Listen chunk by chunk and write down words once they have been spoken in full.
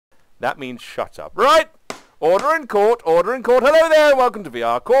That means shut up. Right! Order in court, order in court. Hello there, welcome to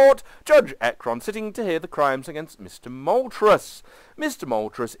VR Court. Judge Ekron sitting to hear the crimes against Mr. Vulture. Mr.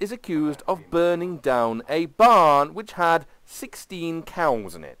 Vulture is accused of burning down a barn which had 16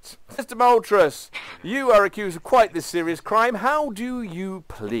 cows in it. Mr. Vulture, you are accused of quite this serious crime. How do you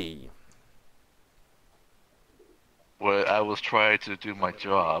plea? Well, I was trying to do my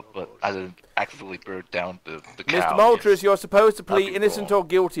job, but I didn't accidentally burn down the cow. Mr. Vulture, you're supposed to plead innocent or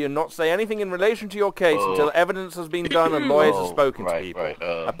guilty and not say anything in relation to your case until evidence has been done and lawyers have spoken to people. Right.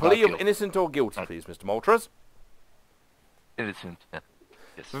 A plea of innocent or guilty, please, Mr. Vulture. Innocent, yeah.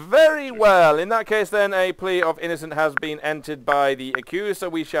 Yes. Very well. In that case, then, a plea of innocent has been entered by the accused, so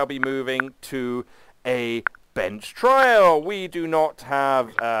we shall be moving to a bench trial. We do not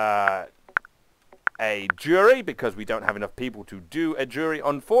have a jury because we don't have enough people to do a jury,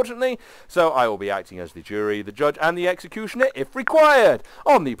 unfortunately, so I will be acting as the jury, the judge and the executioner if required.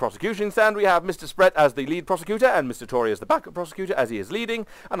 On the prosecution stand we have Mr. Sprett as the lead prosecutor and Mr. Tory as the backup prosecutor as he is leading,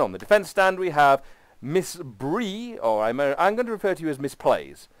 and on the defence stand we have Miss Bree, or I'm going to refer to you as Miss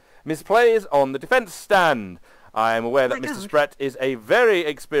Plays. Miss Plays on the defence stand. I am aware that Mr. Sprett is a very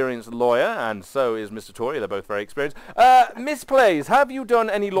experienced lawyer, and so is Mr. Tory. They're both very experienced. Miss Plays, have you done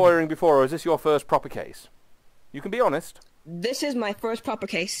any lawyering before, or is this your first proper case? You can be honest. This is my first proper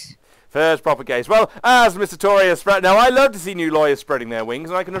case. First proper case. Well, as Mr. Tory has spread... Now, I love to see new lawyers spreading their wings,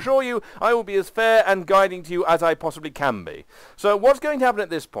 and I can assure you I will be as fair and guiding to you as I possibly can be. So what's going to happen at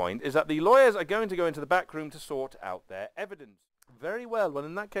this point is that the lawyers are going to go into the back room to sort out their evidence. Very well. Well,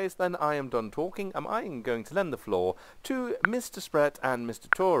 in that case, then, I am done talking. I am going to lend the floor to Mr. Sprett and Mr.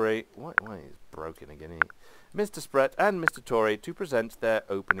 Tory. Why is broken again? Mr. Sprett and Mr. Tory to present their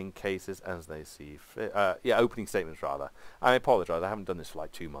opening cases as they see fit. Opening statements, rather. I apologise. I haven't done this for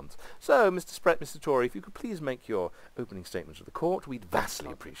like 2 months. So, Mr. Sprett, Mr. Tory, if you could please make your opening statements to the court, we'd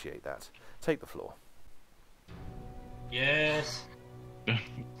vastly appreciate that. Take the floor. Yes.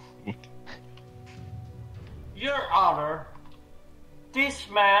 Your Honor, this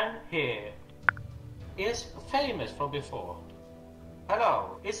man here is famous from before.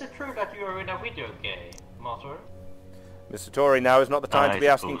 Hello, is it true that you are in a video game, Vulture? Mr. Tory, now is not the time to be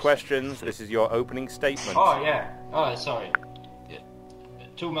asking questions. This is your opening statement. Oh, yeah. Oh, sorry. Yeah.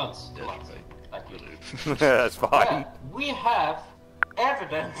 2 months. 2 months. Thank you. That's fine. Yeah, we have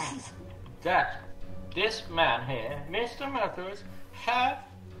evidence that this man here, Mr. Vulture, have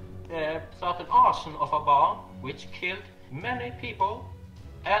started arson of a barn which killed many people,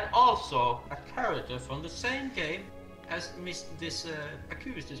 and also a character from the same game as this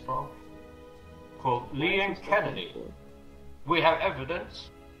accused is from, called Leon Kennedy. We have evidence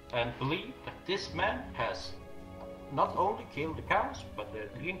and believe that this man has not only killed the cows, but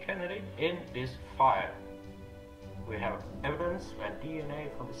Leon Kennedy in this fire. We have evidence and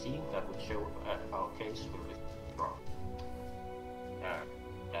DNA from the scene that would show that our case will be strong.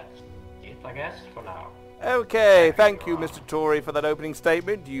 That's it, I guess, for now. Okay, thank you, Mr. Tory, for that opening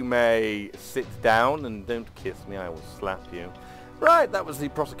statement. You may sit down and don't kiss me, I will slap you. Right, that was the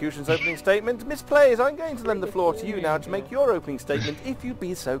prosecution's opening statement. Miss Plays, I'm going to lend the floor to you now to make your opening statement, if you'd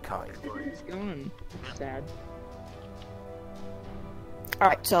be so kind. It's gone. Sad.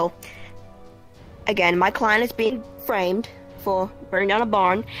 Alright, so, again, my client is being framed for burning down a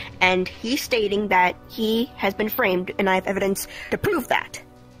barn, and he's stating that he has been framed, and I have evidence to prove that.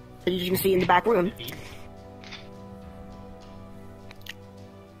 As you can see in the back room.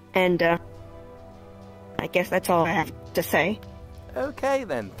 And, I guess that's all I have to say. Okay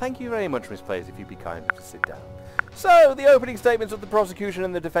then, thank you very much, Miss Plays, if you'd be kind to sit down. So, the opening statements of the prosecution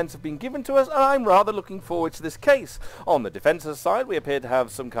and the defence have been given to us, and I'm rather looking forward to this case. On the defence's side, we appear to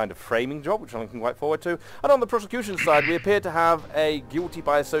have some kind of framing job, which I'm looking quite forward to, and on the prosecution's side, we appear to have a guilty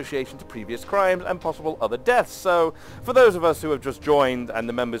by association to previous crimes and possible other deaths. So, for those of us who have just joined, and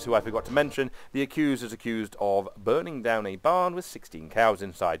the members who I forgot to mention, the accused is accused of burning down a barn with 16 cows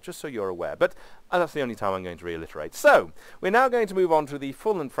inside, just so you're aware. But that's the only time I'm going to reiterate. So, we're now going to move on to the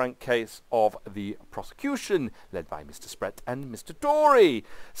full and frank case of the prosecution, led by Mr. Sprett and Mr. Tory.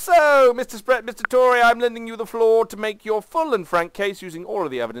 So, Mr. Sprett, Mr. Tory, I'm lending you the floor to make your full and frank case using all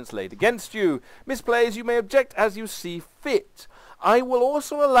of the evidence laid against you. Miss Plays, you may object as you see fit. I will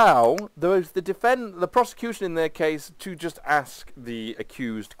also allow the prosecution in their case to just ask the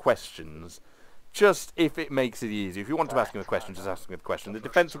accused questions. Just if it makes it easy. If you want to ask him a question, just ask him a question. The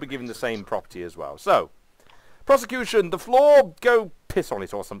defence will be given the same property as well. So, prosecution, the floor, go piss on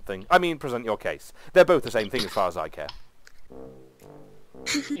it or something. I mean, present your case. They're both the same thing as far as I care.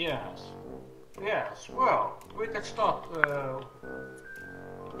 Yes. Yes, well, we can start,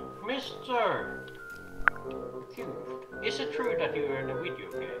 Mr. Accused, is it true that you're in a video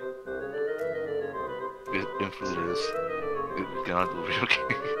game? influencers we cannot do video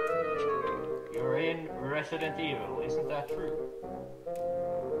games. You're in Resident Evil, isn't that true?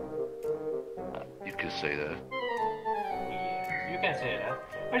 You could say that. Yes, you can say that.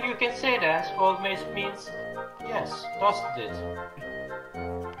 But you can say that always means yes, doesn't it?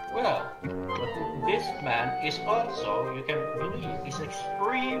 Well, but this man is also, you can believe, is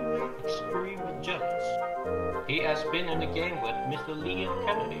extremely, extremely jealous. He has been in the game with Mr. Leon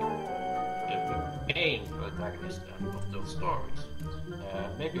Kennedy, the main protagonist of those stories.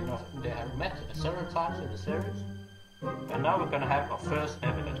 Maybe not, they have met several times in the series. And now we're gonna have our first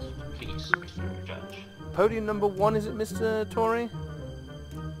evidence. Please, Mr. Judge. Podium number 1, is it, Mr. Tory?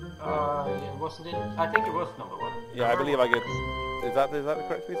 Wasn't it? I think it was number 1. Yeah, I believe I get... Is that the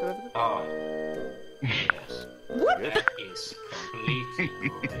correct piece of evidence? Yes. What? That is completely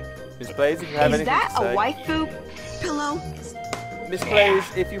correct. Miss Blaze, if you have Is anything that to say... a waifu pillow? Miss Blaze,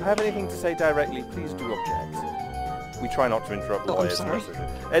 if you have anything to say directly, please do object. We try not to interrupt Oh, I'm lawyers. sorry.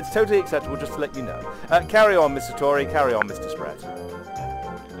 It's totally acceptable, just to let you know. Carry on, Mr. Tory. Carry on, Mr. Spratt.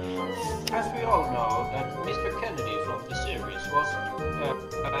 As we all know, that Mr. Kennedy from the series was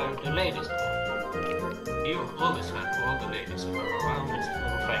the latest one. You always had all the ladies around his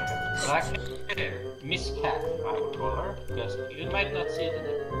little finger. But actually, Miss Cat, I would call her, because you might not see it in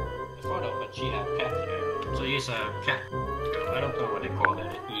the photo, but she had cat hair. So she's a cat girl. I don't know what they call them,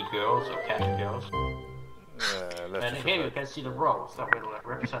 e-girls or cat girls. And here you can see the rose that will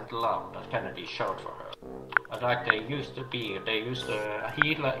represent love that Kennedy showed for her. Like they used to be, he used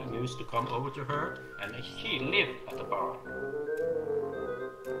to come over to her, and she lived at the bar.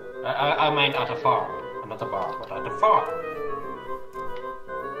 I mean at a farm, not a bar, but at a farm.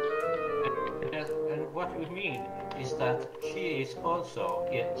 And what we mean is that she is also,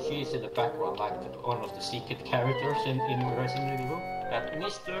 she is in the background like one of the secret characters in Resident Evil. That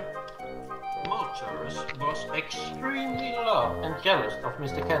Mr. Vulture was extremely loved and jealous of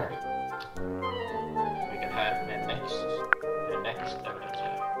Mr. Kennedy. We can have the next evidence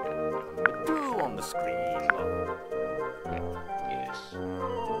here. 2 on the screen. Yes.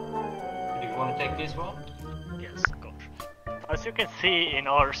 Do you want to take this one? Yes, gosh. As you can see in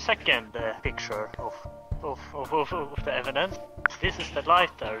our second picture of the evidence, this is the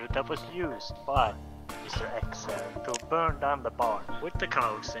lighter that was used by Mr. X to burn down the barn with the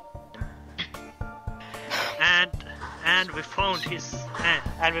cows in. And we found his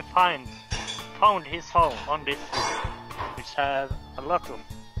found his phone on this, which have a lot of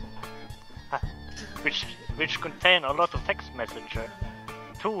which contain a lot of text messages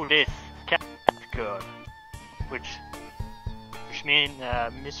to this cat girl, which mean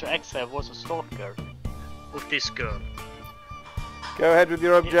Mr. X was a stalker of this girl. Go ahead with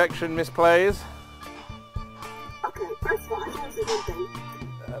your objection, Miss Blaze. Okay, first of all, I just want to say one thing.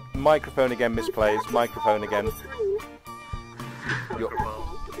 Microphone again, Miss Blaze. Microphone again. What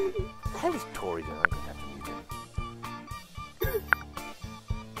the hell is Tory doing? I'm going to have to mute him.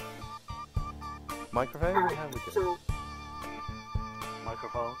 Microphone? How we doing? So,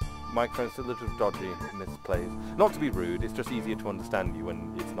 Microphone. Microphone's a little dodgy, Miss Blaze. Not to be rude, it's just easier to understand you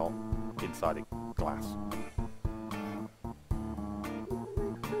when it's not inside a glass.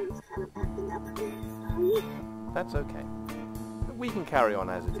 That's okay. We can carry on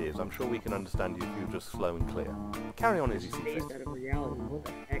as it is. I'm sure we can understand you if you're just slow and clear. Carry on as you see fit.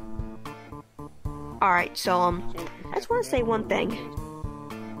 Alright, so, I just want to say one thing.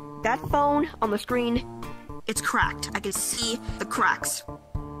 That phone on the screen, it's cracked. I can see the cracks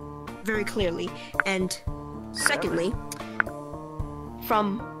very clearly. And secondly,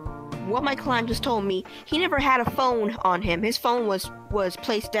 from what my client just told me, he never had a phone on him. His phone was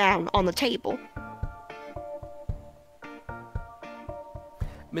placed down on the table.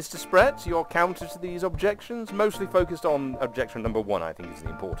 Mr. Spratt, your counter to these objections, mostly focused on objection number 1, I think is the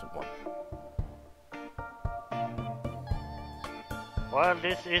important one. Well,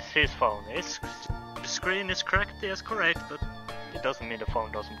 this is his phone. The screen is cracked, yes, correct, but it doesn't mean the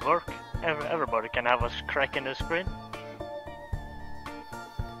phone doesn't work. Everybody can have a crack in the screen.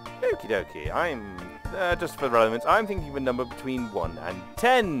 Okie dokie, I'm, just for relevance, I'm thinking of a number between 1 and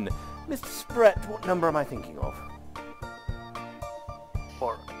 10. Mr. Spratt, what number am I thinking of?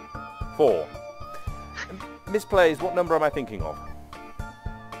 4. 4. Miss Blaze, what number am I thinking of?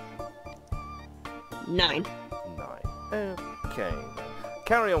 9. 9. Okay, then.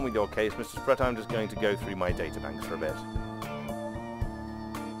 Carry on with your case, Mr. Spratt. I'm just going to go through my databanks for a bit.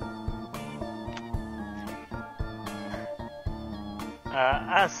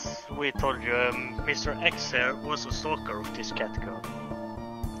 As we told you, Mr. X here was a stalker of this cat girl.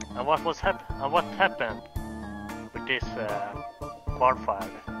 And what happened with this bar file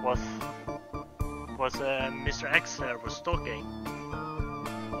was Mr. X was stalking,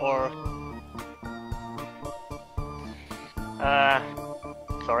 or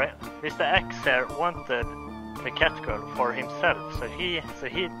sorry, Mr. X wanted the cat girl for himself, so he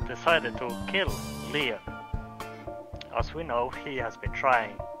decided to kill Leon. As we know, he has been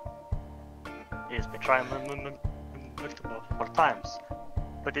trying. He's been trying multiple times,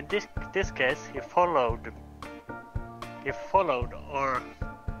 but in this case, he followed or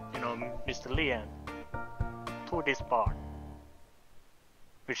Mr. Leon to this barn,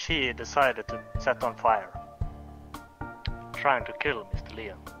 which he decided to set on fire, trying to kill Mr.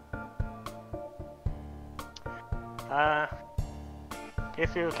 Leon.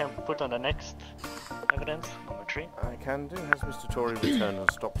 If you can put on the next evidence, number 3. I can do. Has Mr. Tory returned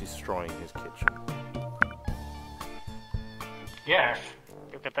and stopped destroying his kitchen? Yes.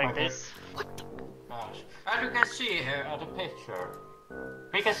 You can take this. Yes. As you can see here at the picture,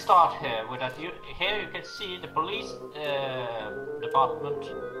 we can start here with that. Here you can see the police department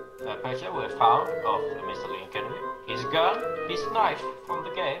picture we found of Mr. Lincoln. His gun, his knife from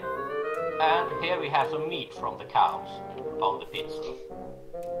the game, and here we have some meat from the cows on the pizza.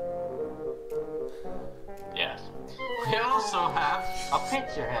 Yes. We also have a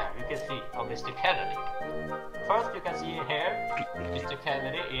picture here you can see of Mr. Kennedy. First you can see here, Mr.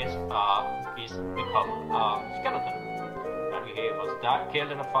 Kennedy is become a skeleton. And he was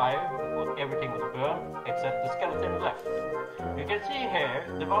killed in a fire, everything was burned except the skeleton left. You can see here,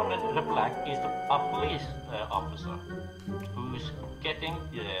 the one in the black is a police officer who's getting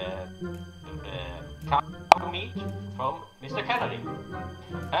cow meat from Mr. Kennedy.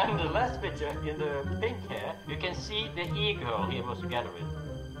 And the last picture in the pink here, you can see the e-girl he was together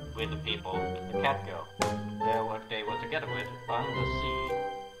with the people, the cat girl. They were together with under sea.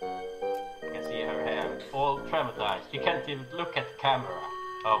 You can see her hair, all traumatized. You can't even look at the camera.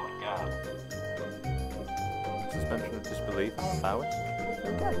 Oh my god. Suspension of disbelief. Allow it.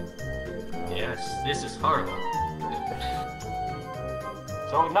 Okay. Yes, this is horrible.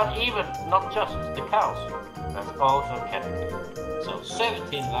 So not just the cows, that's also Kennedy. So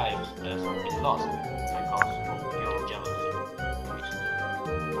 17 lives has been lost because of your jealousy.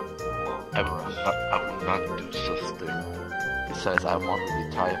 I will not do such thing. He says I want to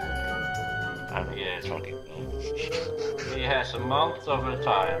retire. I'm Yes. talking. He has a month of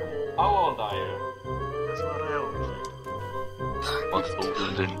retirement. How old are you? That's what I always say. Much older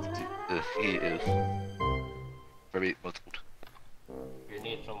than he is. Very much older. You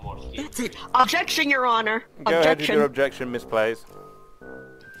need some more sleep. That's it. Objection, Your Honor. Go ahead with Objection. your objection, Miss Plays.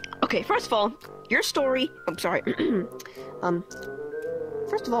 Okay, first of all, your story. I'm sorry.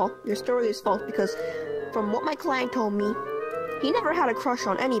 First of all, your story is false because, from what my client told me, he never had a crush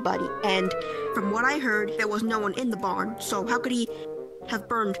on anybody, and from what I heard, there was no one in the barn. So how could he have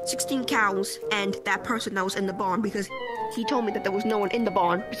burned 16 cows and that person that was in the barn? Because he told me that there was no one in the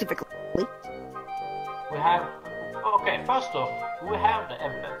barn specifically. We have... Okay, first off, we have the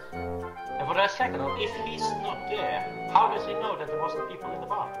evidence. And for the second off, if he's not there, how does he know that there wasn't people in the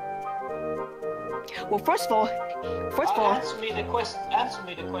barn? Well, first of all, Answer me the question,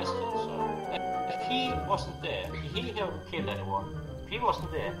 sir. If he wasn't there, if he never killed anyone, if he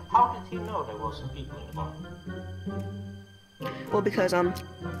wasn't there, how did he know there wasn't people in the barn? well, because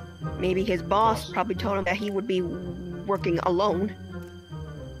maybe his boss probably told him that he would be working alone.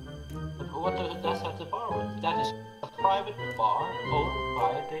 But what does that have to bar with? That is a private bar owned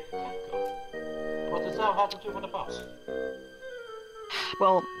by the cat girl. What does that have to do with the boss?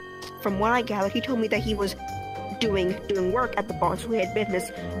 Well, from what I gathered, he told me that he was doing work at the barn, so he had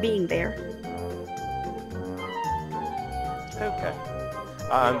business being there. Okay.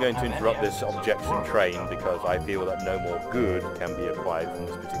 I'm going to interrupt this objection train because I feel that no more good can be applied from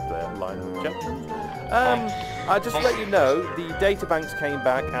this particular line of objection. Just to let you know, the databanks came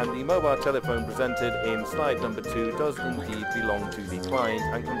back and the mobile telephone presented in slide number 2 does indeed belong to the client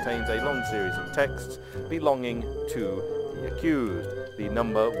and contains a long series of texts belonging to the accused. The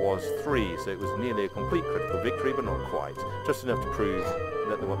number was 3, so it was nearly a complete critical victory, but not quite. Just enough to prove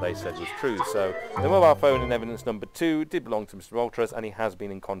that what they said was true. So the mobile phone in evidence number 2 did belong to Mr. Vulture, and he has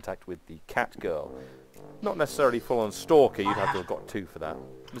been in contact with the cat girl. Not necessarily full-on stalker, you'd have to have got 2 for that.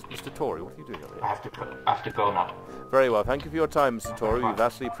 Mr. Tory, what are you doing over here? I have to go now. Very well, thank you for your time, Mr. Tory. We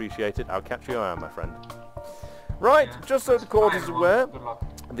vastly appreciate it. I'll catch you around, my friend. Right, just so the court is aware, Good luck.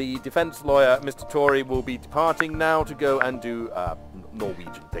 the defence lawyer, Mr. Tory, will be departing now to go and do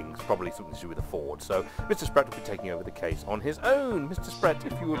Norwegian things, probably something to do with a Ford. So Mr. Sprett will be taking over the case on his own. Mr. Sprett,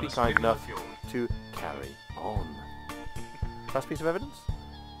 if you would be kind enough to carry on. Last piece of evidence?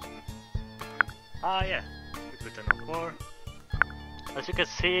 Yeah. We put in a 4. As you can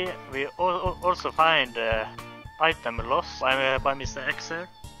see, we also find item lost by Mr. X here.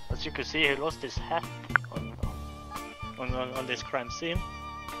 As you can see, he lost his hat on this crime scene.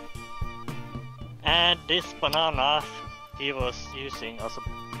 And this banana he was using as a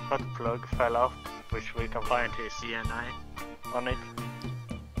butt plug fell off, which we can find his DNA on it.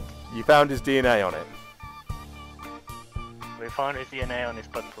 You found his DNA on it? We found his DNA on his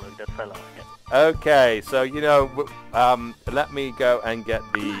butt plug that fell off. Yeah. Okay, so you know, let me go and get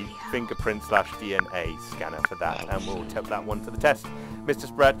the fingerprint/DNA scanner for that, and we'll take that one to the test. Mr.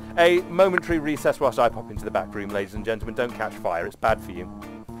 Spread, a momentary recess whilst I pop into the back room, ladies and gentlemen. Don't catch fire, it's bad for you.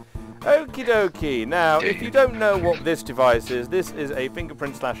 Okie dokie. Now, if you don't know what this device is, this is a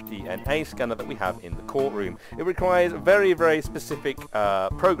fingerprint/DNA scanner that we have in the courtroom. It requires very, very specific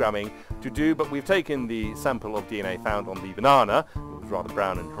programming to do, but we've taken the sample of DNA found on the banana. It was rather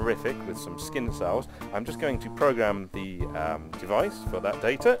brown and horrific with some skin cells. I'm just going to program the device for that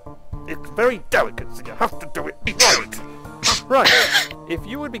data. It's very delicate, so you have to do it right. Right. If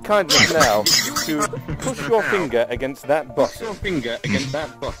you would be kind enough now to push your finger against that button.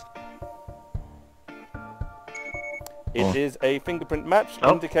 It is a fingerprint match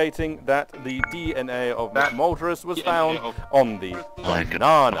indicating that the DNA of Mr. Vulture was found on the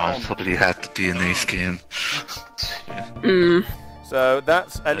banana. I probably had the DNA scan. So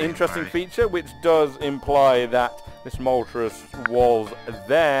that's an interesting feature, which does imply that Mr. Vulture was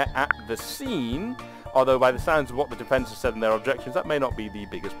there at the scene. Although by the sounds of what the defence has said in their objections, that may not be the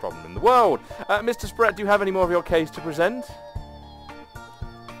biggest problem in the world. Mr. Sprett, do you have any more of your case to present?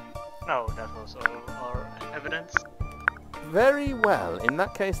 No, that was all our evidence. Very well. In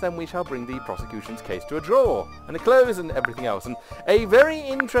that case, then, we shall bring the prosecution's case to a draw, and a close and everything else. And a very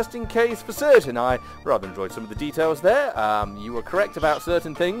interesting case for certain. I rather enjoyed some of the details there. You were correct about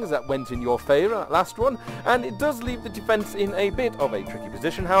certain things that went in your favour, that last one, and it does leave the defence in a bit of a tricky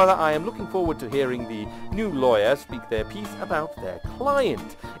position. However, I am looking forward to hearing the new lawyer speak their piece about their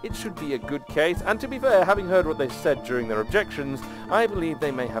client. It should be a good case, and to be fair, having heard what they said during their objections, I believe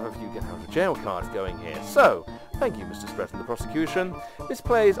they may have a few get-out-of-jail cards going here. So, thank you, Mr. Sprett and the prosecution. Miss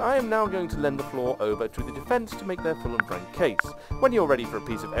Plays, I am now going to lend the floor over to the defence to make their full and frank case. When you're ready for a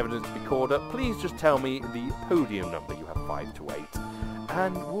piece of evidence to be called up, please just tell me the podium number. You have 5 to 8.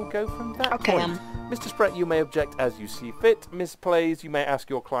 And we'll go from that point. Mr. Sprett, you may object as you see fit. Miss Plays, you may ask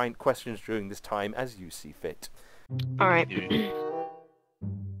your client questions during this time as you see fit. Alright.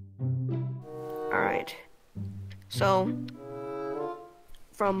 Alright. So,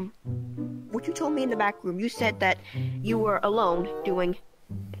 from what you told me in the back room, you said that you were alone doing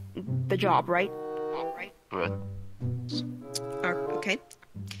the job, right? Correct. Okay.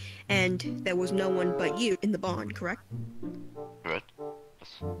 And there was no one but you in the barn, correct? Correct.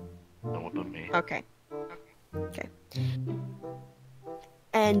 Yes. No one but me. Okay. Okay.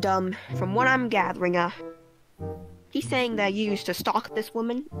 And, from what I'm gathering, he's saying that you used to stalk this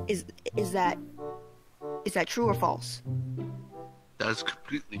woman. Is that true or false? That is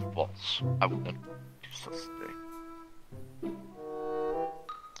completely false. I would not do such a thing.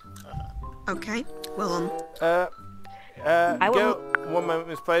 Okay. Well, I will... One moment,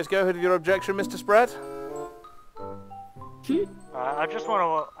 Miss Plays. Go ahead with your objection, Mr. Sprett. I just want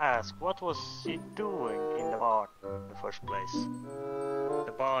to ask, what was he doing in the barn in the first place?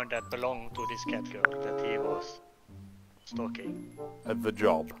 The barn that belonged to this cat girl that he was stalking. At the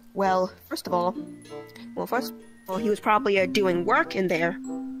job. Well, first of all, he was probably doing work in there,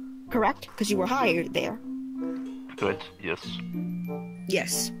 correct? Because you were hired there. Good, yes.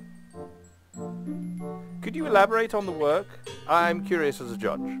 Yes. Could you elaborate on the work? I'm curious as a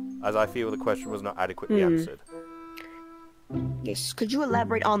judge, as I feel the question was not adequately answered. Yes. Could you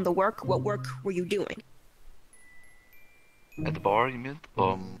elaborate on the work? What work were you doing? At the bar, you mean?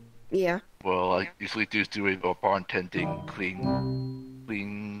 Yeah. Well, I usually do barn tending,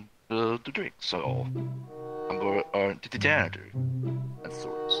 clean the drinks, so I'm going to the janitor and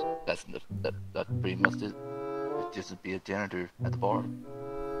sorts. That's that pretty much it. It just be a janitor at the bar.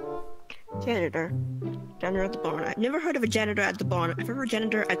 Janitor at the barn. I've never heard of a janitor at the barn. I've heard of a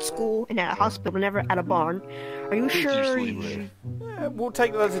janitor at school and at a hospital, never at a barn. Are you sure? We'll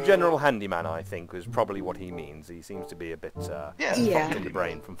take that as a general handyman, I think, is probably what he means. He seems to be a bit fucked in the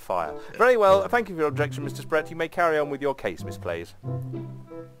brain from fire. Very well, thank you for your objection, Mr. Sprett. You may carry on with your case, Miss Plays.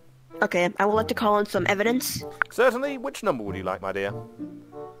 Okay, I would like to call in some evidence. Certainly. Which number would you like, my dear?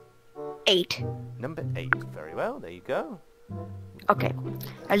 8. Number 8. Very well, there you go. Okay,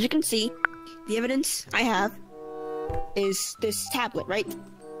 as you can see, the evidence I have is this tablet, right?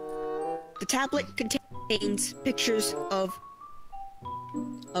 The tablet contains pictures of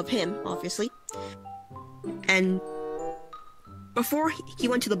him, obviously, and before he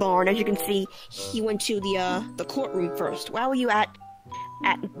went to the barn, as you can see, he went to the courtroom first. Why were you at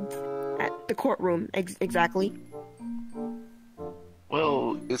the courtroom exactly?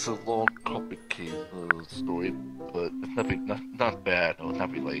 Well, it's a long, complicated story, but it's nothing, not bad or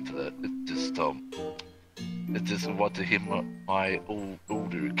not related to that. It's just what to him my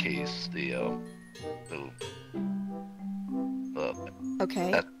older case,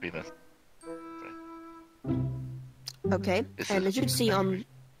 Okay. that pretty much. Okay. And as you can see on.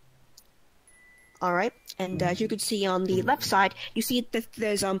 All right. And as you can see on the left side, you see that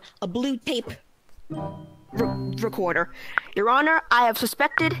there's a blue tape recorder. Your Honor, I've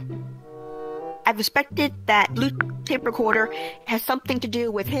suspected that blue tape recorder has something to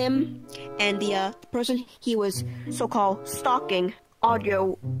do with him and the person he was so-called stalking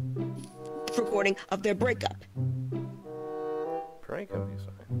audio recording of their breakup. Breakup, you say?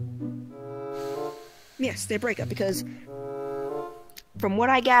 Yes, their breakup, because from what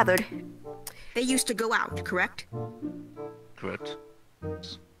I gathered, they used to go out, correct? Correct.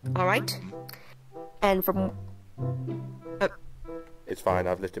 Alright. And from... It's fine,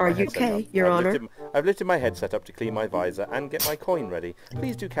 I've lifted Are my you headset up. okay, Your Honor? I've lifted my headset up to clean my visor and get my coin ready.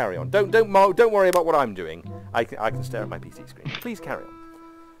 Please do carry on. Don't worry about what I'm doing. I can stare at my PC screen. Please carry on.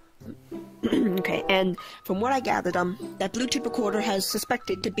 Okay, and from what I gathered, that Bluetooth recorder has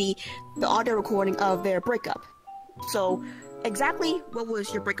suspected to be the audio recording of their breakup. So, exactly what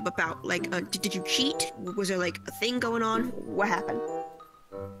was your breakup about? Like, did you cheat? Was there, like, a thing going on? What happened?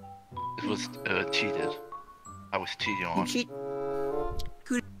 It was cheated. I was cheating on.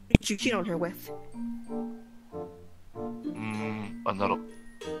 Who did you cheat on her with? Another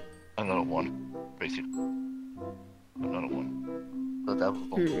one, basically. Another one. But that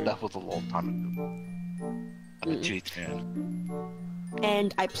was a long time ago. I'm a cheat man.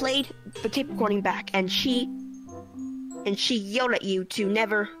 And I played the tape recording back, and she yelled at you to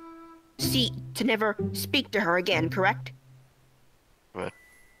never speak to her again, correct? Correct.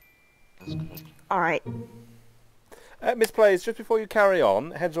 That's correct. Alright. Miss Plays, just before you carry on,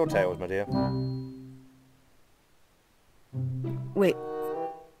 heads or tails, my dear? Wait.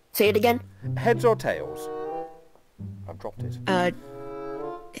 Say it again? Heads or tails? I've dropped it.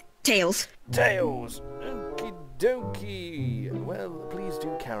 Tails. Tails! Okie dokie! Well, please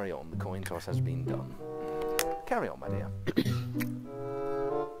do carry on. The coin toss has been done. Carry on, my dear.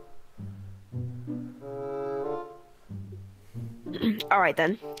 Alright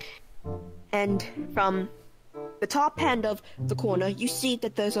then. And from the top end of the corner, you see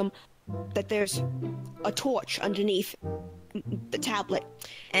that there's a torch underneath the tablet.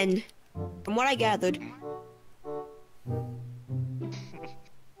 And from what I gathered,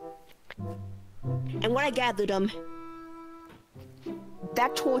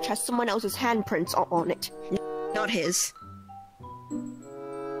 that torch has someone else's handprints on it, not his.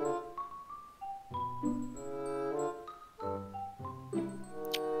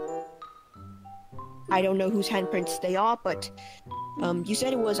 I don't know whose handprints they are, but you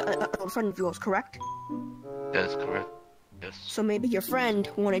said it was a friend of yours, correct? That's correct. Yes. So maybe your friend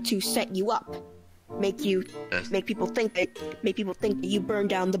wanted to set you up, make people think that you burned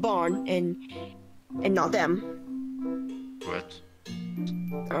down the barn and not them. Correct.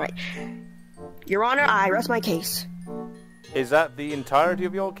 Mm-hmm. All right, Your Honor, I rest my case. Is that the entirety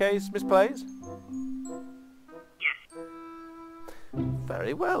of your case, Miss Plays?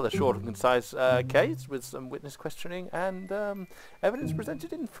 Very well, a short and concise case with some witness questioning and evidence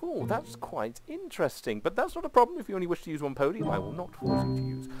presented in full. That's quite interesting, but that's not a problem if you only wish to use one podium. I will not force you to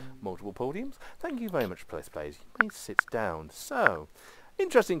use multiple podiums. Thank you very much, Plays. You may sit down. So,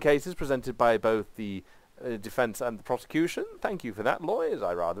 interesting cases presented by both the defence and the prosecution. Thank you for that, lawyers.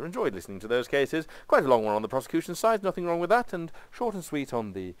 I rather enjoyed listening to those cases. Quite a long one on the prosecution side, nothing wrong with that, and short and sweet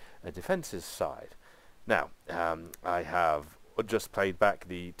on the defence's side. Now, I have just played back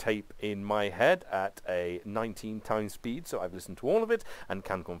the tape in my head at a 19 times speed, so I've listened to all of it and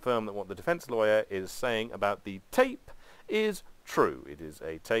can confirm that what the defense lawyer is saying about the tape is true. It is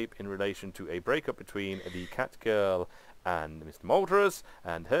a tape in relation to a breakup between the cat girl and Mr. Vulture,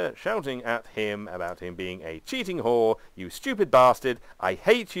 and her shouting at him about him being a cheating whore. You stupid bastard, I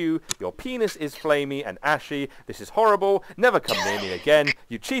hate you, your penis is flamey and ashy, this is horrible, never come near me again,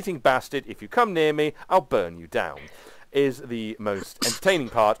 you cheating bastard, if you come near me, I'll burn you down. Is the most entertaining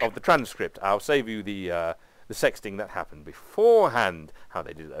part of the transcript. I'll save you the sexting that happened beforehand. How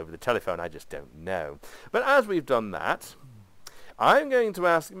they did it over the telephone, I just don't know. But as we've done that, I'm going to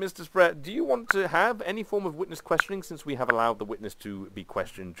ask Mr. Sprett, do you want to have any form of witness questioning since we have allowed the witness to be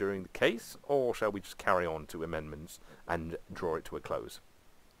questioned during the case, or shall we just carry on to amendments and draw it to a close?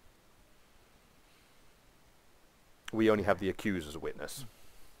 We only have the accused as a witness.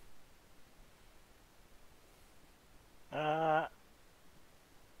 I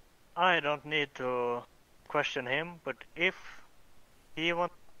don't need to question him, but if he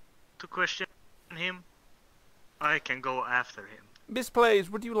wants to question him, I can go after him. Miss Blaze,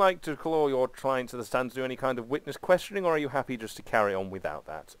 would you like to call your client to the stand to do any kind of witness questioning, or are you happy just to carry on without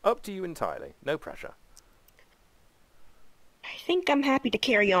that? Up to you entirely. No pressure. I think I'm happy to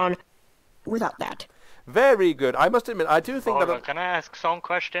carry on without that. Very good. I must admit, I do think that... Can I ask some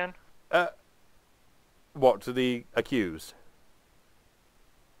question? What, to the accused?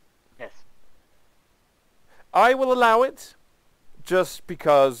 Yes. I will allow it, just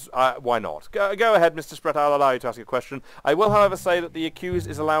because... why not? Go ahead, Mr. Sprett, I'll allow you to ask a question. I will, however, say that the accused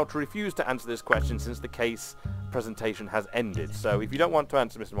is allowed to refuse to answer this question since the case presentation has ended. So if you don't want to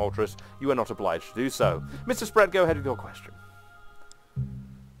answer, Mr. Maltrus, you are not obliged to do so. Mr. Sprett, go ahead with your question.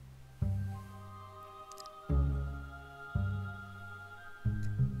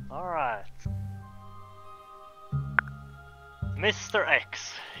 Alright. Mr.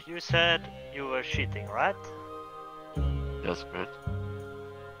 X, you said you were cheating, right? That's correct.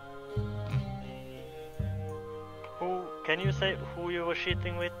 Can you say who you were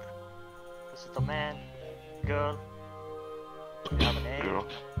cheating with? Was it a man? Girl? Do you have a name? Girl.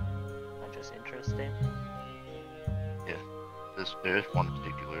 I'm just interested. Yeah. There is one in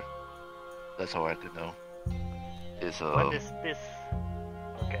particular. That's all I could know. Is When is this...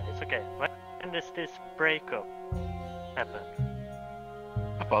 Okay, it's okay. When does this breakup happen?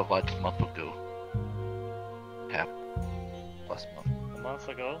 about like a month ago. Last month. A month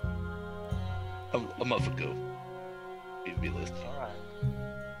ago? A month ago. Be realistic. Alright.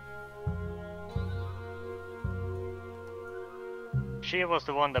 She was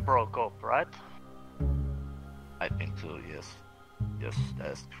the one that broke up, right? I think so, yes. Yes,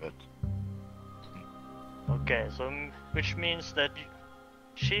 that is correct. Okay, so which means that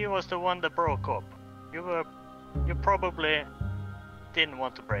she was the one that broke up. You probably didn't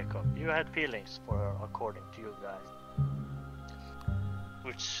want to break up. You had feelings for her, according to you guys.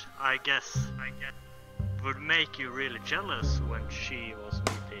 Which I guess would make you really jealous when she was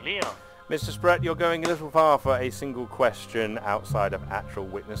meeting Leon. Mr. Sprett, you're going a little far for a single question outside of actual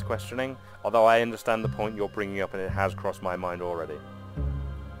witness questioning, although I understand the point you're bringing up and it has crossed my mind already.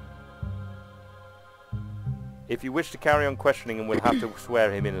 If you wish to carry on questioning him, we'll have to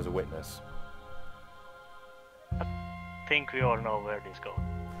swear him in as a witness. I think we all know where this goes.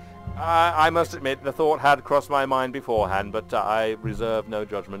 I must admit, the thought had crossed my mind beforehand, but I reserve no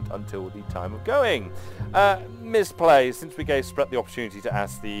judgment until the time of going. Miss Play, since we gave Sprett the opportunity to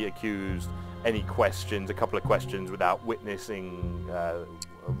ask the accused any questions, a couple of questions without witnessing,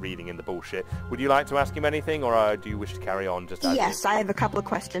 reading in the bullshit, would you like to ask him anything, or do you wish to carry on just as Yes, is? I have a couple of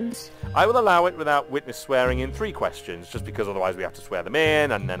questions. I will allow it without witness swearing in 3 questions, just because otherwise we have to swear them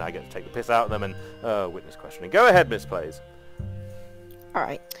in, and then I get to take the piss out of them, and witness questioning. Go ahead, Miss Plays.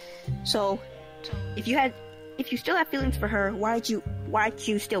 Alright. So, if you still have feelings for her, why'd you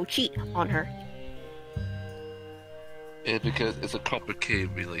still cheat on her? Yeah, because it's a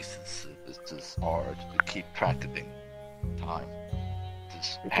complicated relationship. It's just hard to keep track of time. It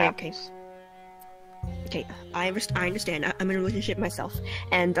just happens. Okay, I understand. I'm in a relationship myself.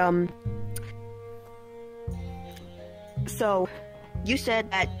 And, so, you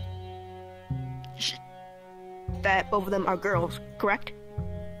said that both of them are girls, correct?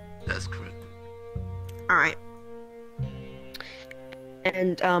 That's correct. Alright.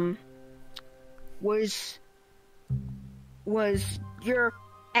 And, was your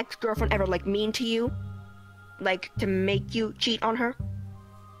ex-girlfriend ever, like, mean to you? Like, to make you cheat on her?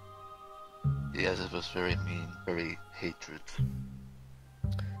 Yes, it was very mean, very hatred.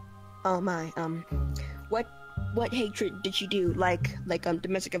 Oh my, what hatred did she do? Like,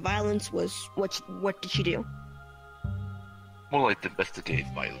 domestic violence what did she do? More like domestic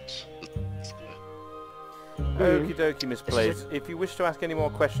violence. Okie dokie, Miss Plays. If you wish to ask any more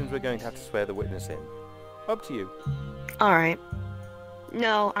questions, we're going to have to swear the witness in. Up to you. Alright.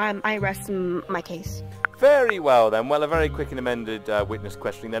 No, I rest my case. Very well then. Well, a very quick and amended witness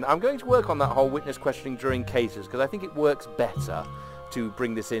questioning then. I'm going to work on that whole witness questioning during cases, because I think it works better to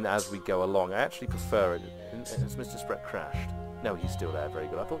bring this in as we go along. I actually prefer it. Has Mr. Sprett crashed? No, he's still there. Very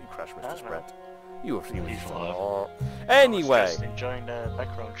good. I thought you crashed, Mr. Sprett. You were He's alive. Oh. Anyway. I was just enjoying the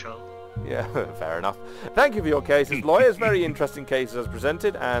background show. Yeah, fair enough. Thank you for your cases, lawyers. Very interesting cases as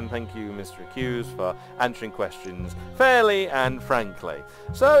presented, and thank you, Mr. Accused, for answering questions fairly and frankly.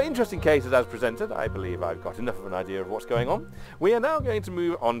 So, interesting cases as presented. I believe I've got enough of an idea of what's going on. We are now going to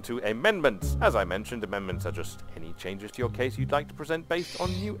move on to amendments. As I mentioned, amendments are just any changes to your case you'd like to present based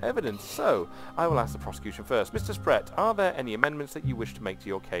on new evidence. So, I will ask the prosecution first. Mr. Sprett, are there any amendments that you wish to make to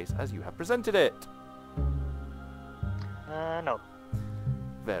your case as you have presented it? No.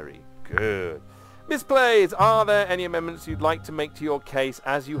 Very good. Miss Blaze, are there any amendments you'd like to make to your case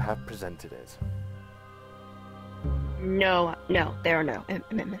as you have presented it? No, there are no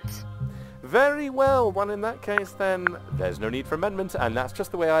amendments. Very well. Well, in that case, then, there's no need for amendments, and that's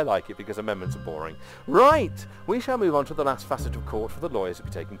just the way I like it, because amendments are boring. Right! We shall move on to the last facet of court for the lawyers to be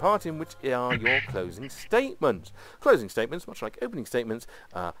taking part in, which are your closing statements. Closing statements, much like opening statements,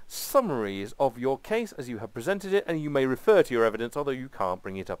 are summaries of your case as you have presented it, and you may refer to your evidence, although you can't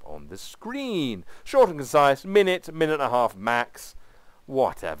bring it up on the screen. Short and concise, minute and a half max.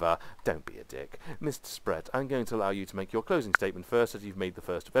 Whatever. Don't be a dick. Mr. Sprett, I'm going to allow you to make your closing statement first, as you've made the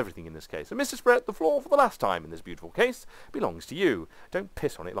first of everything in this case. And Mr. Sprett, the floor for the last time in this beautiful case belongs to you. Don't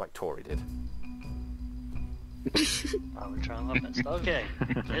piss on it like Tori did. I will try my best. Okay,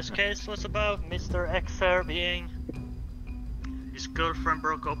 this case was about Mr. Xer being... His girlfriend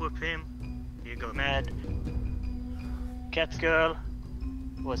broke up with him. He got mad. Catgirl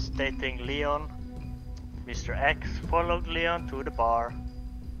was dating Leon. Mr. X followed Leon to the barn,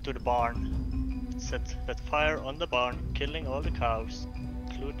 set fire on the barn, killing all the cows,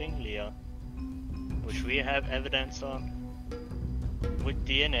 including Leon, which we have evidence on, with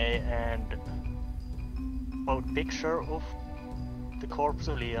DNA and both picture of the corpse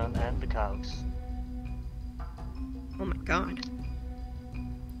of Leon and the cows. Oh my god.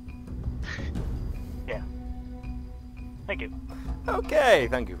 Yeah. Thank you. Okay,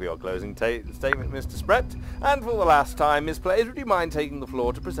 thank you for your closing statement, Mr. Sprett. And for the last time, Miss Blaze, would you mind taking the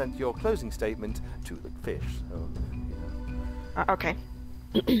floor to present your closing statement to the fish? So, yeah. Okay.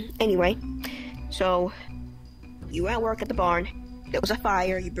 Anyway, so you were at work at the barn. There was a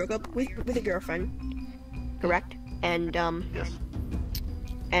fire. You broke up with a girlfriend, correct? And Yes.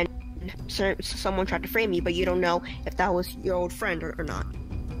 and someone tried to frame you, but you don't know if that was your old friend or not.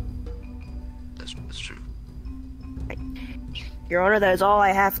 That's true. Your Honor, that is all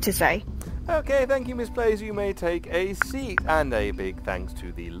I have to say. Okay, thank you, Miss Blaze. You may take a seat. And a big thanks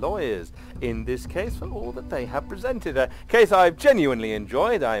to the lawyers in this case for all that they have presented. A case I've genuinely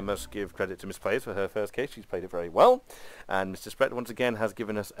enjoyed. I must give credit to Miss Blaze for her first case. She's played it very well. And Mr. Sprett once again has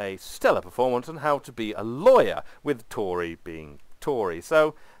given us a stellar performance on how to be a lawyer, with Tori being Tori.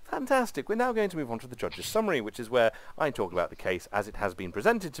 So, fantastic. We're now going to move on to the judge's summary, which is where I talk about the case as it has been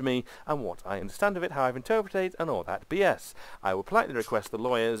presented to me and what I understand of it, how I've interpreted it, and all that BS. I will politely request the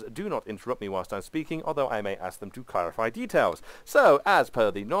lawyers do not interrupt me whilst I'm speaking, although I may ask them to clarify details. So, as per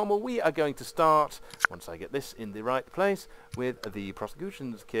the normal, we are going to start, once I get this in the right place, with the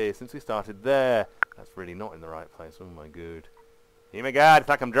prosecution's case, since we started there. That's really not in the right place. Oh my god. Oh my god, it's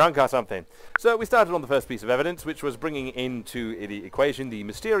like I'm drunk or something. So we started on the first piece of evidence, which was bringing into the equation the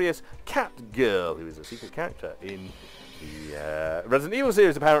mysterious cat girl, who is a secret character in the Resident Evil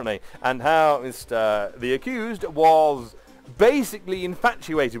series, apparently, and how the accused was basically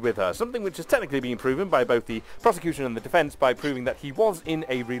infatuated with her, something which has technically been proven by both the prosecution and the defense by proving that he was in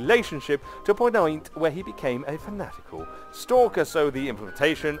a relationship to a point where he became a fanatical stalker. So the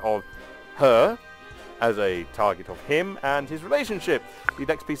implementation of her as a target of him and his relationship. The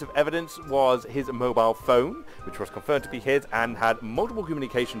next piece of evidence was his mobile phone, which was confirmed to be his and had multiple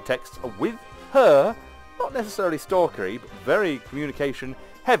communication texts with her, not necessarily stalkery, but very communication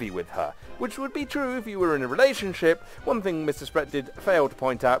heavy with her, which would be true if you were in a relationship. One thing Mr. Sprett did fail to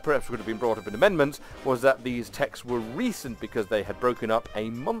point out, perhaps would have been brought up in amendments, was that these texts were recent because they had broken up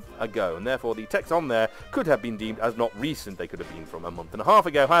a month ago, and therefore the texts on there could have been deemed as not recent. They could have been from a month and a half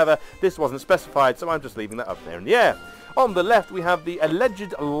ago. However, this wasn't specified, so I'm just leaving that up there in the air. On the left, we have the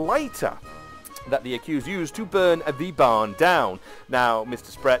alleged lighter that the accused used to burn the barn down. Now,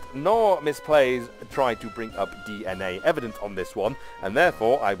 Mr. Sprett nor Miss Blaze tried to bring up DNA evidence on this one, and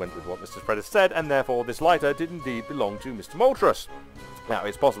therefore I went with what Mr. Sprett has said, and therefore this lighter did indeed belong to Mr. Moltres. Now,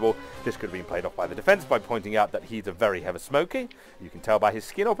 it's possible this could have been played off by the defense by pointing out that he's a very heavy smoker. You can tell by his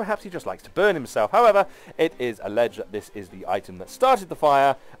skin, or perhaps he just likes to burn himself. However, it is alleged that this is the item that started the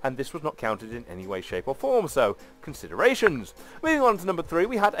fire, and this was not counted in any way, shape, or form, so considerations. Moving on to number 3,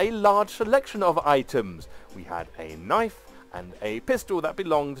 we had a large selection of items. We had a knife and a pistol that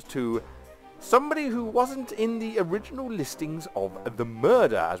belonged to somebody who wasn't in the original listings of the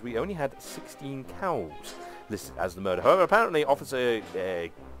murder, as we only had 16 cows listed as the murder. However, apparently Officer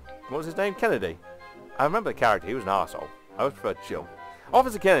what was his name? Kennedy. I remember the character. He was an arsehole. I would prefer Chill.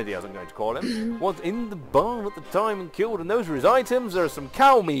 Officer Kennedy, as I'm going to call him, was in the barn at the time and killed, and those were his items. There is some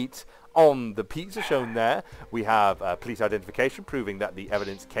cow meat on the pizza shown there. We have police identification proving that the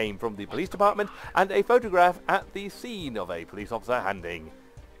evidence came from the police department, and a photograph at the scene of a police officer handing,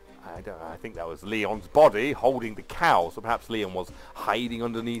 I think that was Leon's body holding the cow. So perhaps Leon was hiding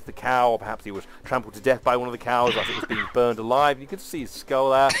underneath the cow, or perhaps he was trampled to death by one of the cows as it was being burned alive. You can see his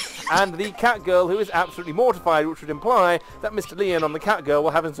skull there. And the cat girl, who is absolutely mortified, which would imply that Mr. Leon and the cat girl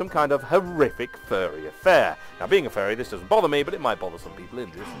were having some kind of horrific furry affair. Now, being a furry, this doesn't bother me, but it might bother some people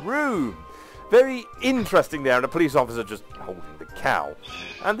in this room. Very interesting there, and a police officer just holding the cow.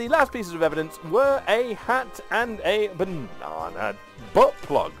 And the last pieces of evidence were a hat and a banana butt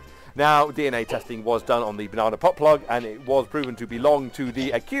plug. Now, DNA testing was done on the banana butt plug, and it was proven to belong to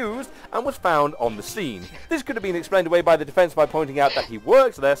the accused and was found on the scene. This could have been explained away by the defense by pointing out that he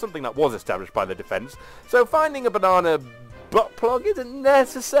worked there, something that was established by the defense. So finding a banana butt plug isn't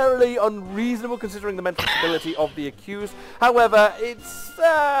necessarily unreasonable considering the mental stability of the accused. However, it's,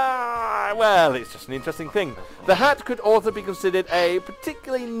 well, it's just an interesting thing. The hat could also be considered a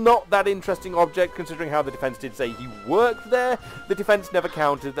particularly not that interesting object considering how the defense did say he worked there. The defense never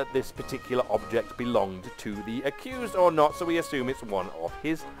counted that this particular object belonged to the accused or not, so we assume it's one of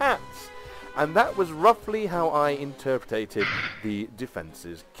his hats. And that was roughly how I interpreted the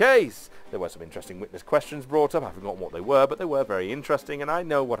defence's case. There were some interesting witness questions brought up. I've forgotten what they were, but they were very interesting, and I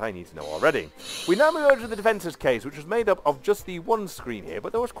know what I need to know already. We now move over to the defence's case, which was made up of just the one screen here,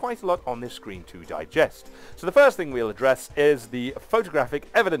 but there was quite a lot on this screen to digest. So the first thing we'll address is the photographic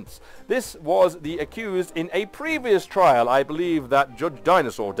evidence. This was the accused in a previous trial. I believe that Judge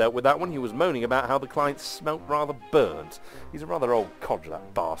Dinosaur dealt with that one. He was moaning about how the client smelt rather burnt. He's a rather old codger,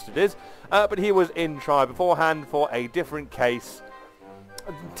 that bastard is. But he was in trial beforehand for a different case,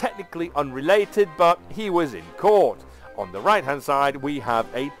 technically unrelated, but he was in court. On the right hand side we have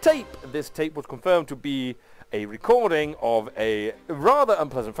a tape. This tape was confirmed to be a recording of a rather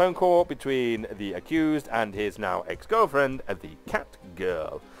unpleasant phone call between the accused and his now ex-girlfriend, the cat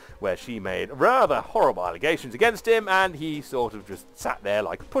girl, where she made rather horrible allegations against him, and he sort of just sat there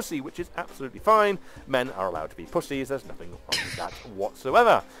like a pussy, which is absolutely fine. Men are allowed to be pussies. There's nothing wrong with that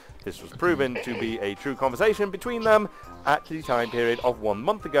whatsoever. This was proven to be a true conversation between them at the time period of 1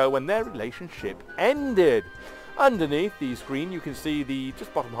 month ago when their relationship ended. Underneath the screen you can see the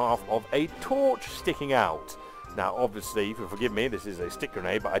just bottom half of a torch sticking out. Now obviously, if you'll forgive me, this is a stick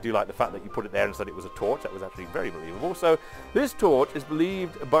grenade, but I do like the fact that you put it there and said it was a torch. That was actually very believable. So this torch is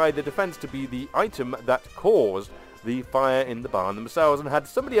believed by the defense to be the item that caused the fire in the barn themselves and had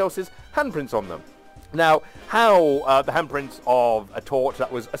somebody else's handprints on them. Now, how the handprints of a torch that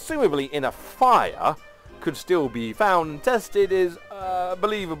was assumably in a fire could still be found and tested is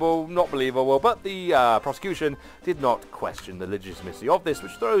believable, not believable, but the prosecution did not question the legitimacy of this,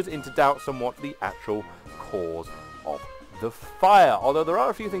 which throws into doubt somewhat the actual cause of the fire. Although there are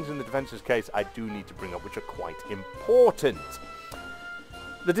a few things in the defense's case I do need to bring up which are quite important.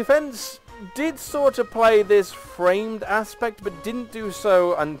 The defense did sort of play this framed aspect, but didn't do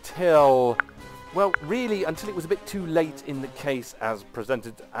so until, well, really until it was a bit too late in the case as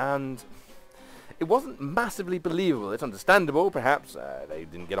presented, and it wasn't massively believable. It's understandable, perhaps they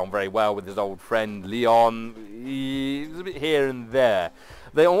didn't get on very well with his old friend Leon. He was a bit here and there.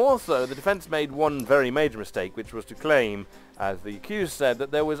 The defense made one very major mistake, which was to claim, as the accused said,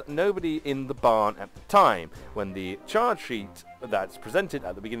 that there was nobody in the barn at the time, when the charge sheet that's presented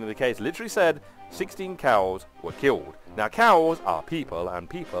at the beginning of the case literally said 16 cows were killed. Now cows are people and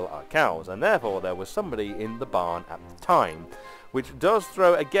people are cows, and therefore there was somebody in the barn at the time, which does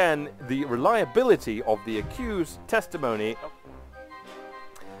throw again the reliability of the accused testimony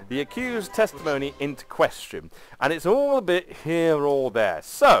into question, and it's all a bit here or there.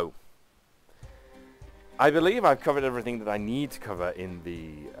 So I believe I've covered everything that I need to cover in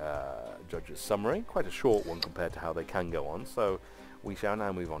the judge's summary. Quite a short one compared to how they can go on, so we shall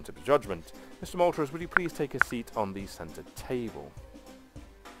now move on to the judgment. Mr. Malters, would you please take a seat on the centre table?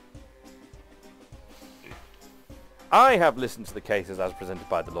 I have listened to the cases as presented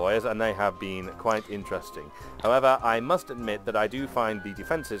by the lawyers, and they have been quite interesting. However, I must admit that I do find the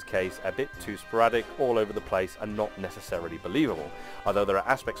defence's case a bit too sporadic, all over the place, and not necessarily believable. Although there are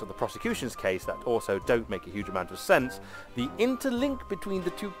aspects of the prosecution's case that also don't make a huge amount of sense, the interlink between the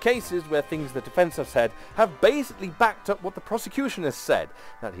two cases where things the defense have said have basically backed up what the prosecution has said.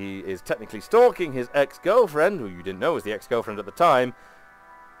 That he is technically stalking his ex-girlfriend, who you didn't know was the ex-girlfriend at the time.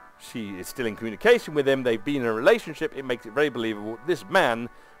 She is still in communication with him. They've been in a relationship. It makes it very believable. This man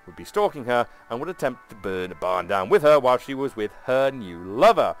would be stalking her and would attempt to burn the barn down with her while she was with her new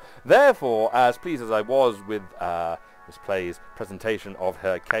lover. Therefore, as pleased as I was with Miss Play's presentation of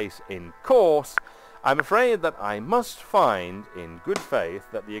her case in course, I'm afraid that I must find, in good faith,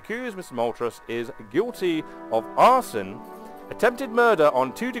 that the accused, Mr. Maltrus, is guilty of arson, attempted murder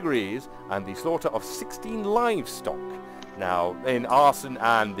on 2 degrees, and the slaughter of 16 livestock. Now, in arson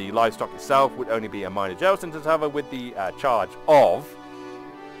and the livestock itself would only be a minor jail sentence, however, with the charge of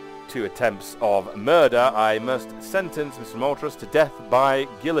 2 attempts of murder, I must sentence Mr. Maltrus to death by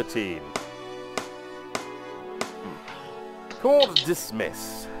guillotine. Court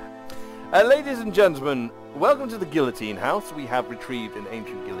dismissed. Ladies and gentlemen, welcome to the Guillotine House. We have retrieved an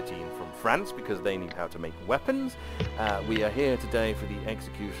ancient guillotine from France because they knew how to make weapons. We are here today for the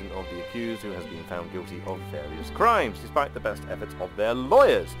execution of the accused who has been found guilty of various crimes, despite the best efforts of their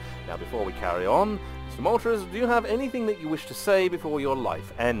lawyers. Now, before we carry on, Mr. Maltrus, do you have anything that you wish to say before your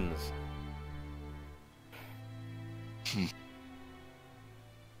life ends?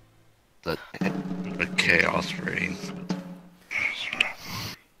 Let chaos reign.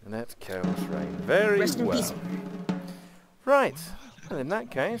 Let chaos reign. Very Rest in well. peace. Right. Well, in that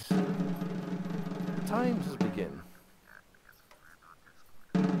case, time to begin.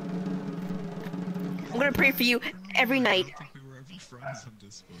 I'm gonna pray for you every night.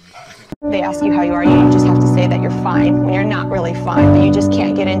 They ask you how you are, you just have to say that you're fine when you're not really fine, but you just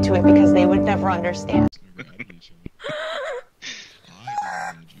can't get into it because they would never understand.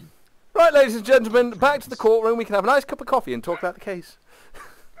 Right, ladies and gentlemen, back to the courtroom. We can have a nice cup of coffee and talk about the case.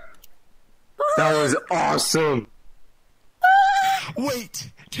 That was awesome.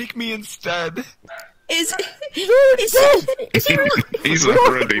 Wait, take me instead. He's He's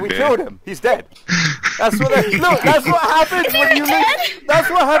already We dead. killed him. He's dead. That's what. Look, that's what happens when you lose. That's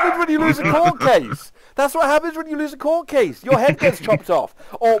what happens when you lose a court case. That's what happens when you lose a court case. Your head gets chopped off,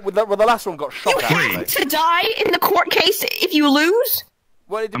 or the last one got shot. Actually, to die in the court case if you lose?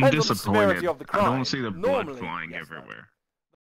 well, it I'm depends on the severity disappointed. of the I crime. don't see the blood Normally, flying yes, everywhere.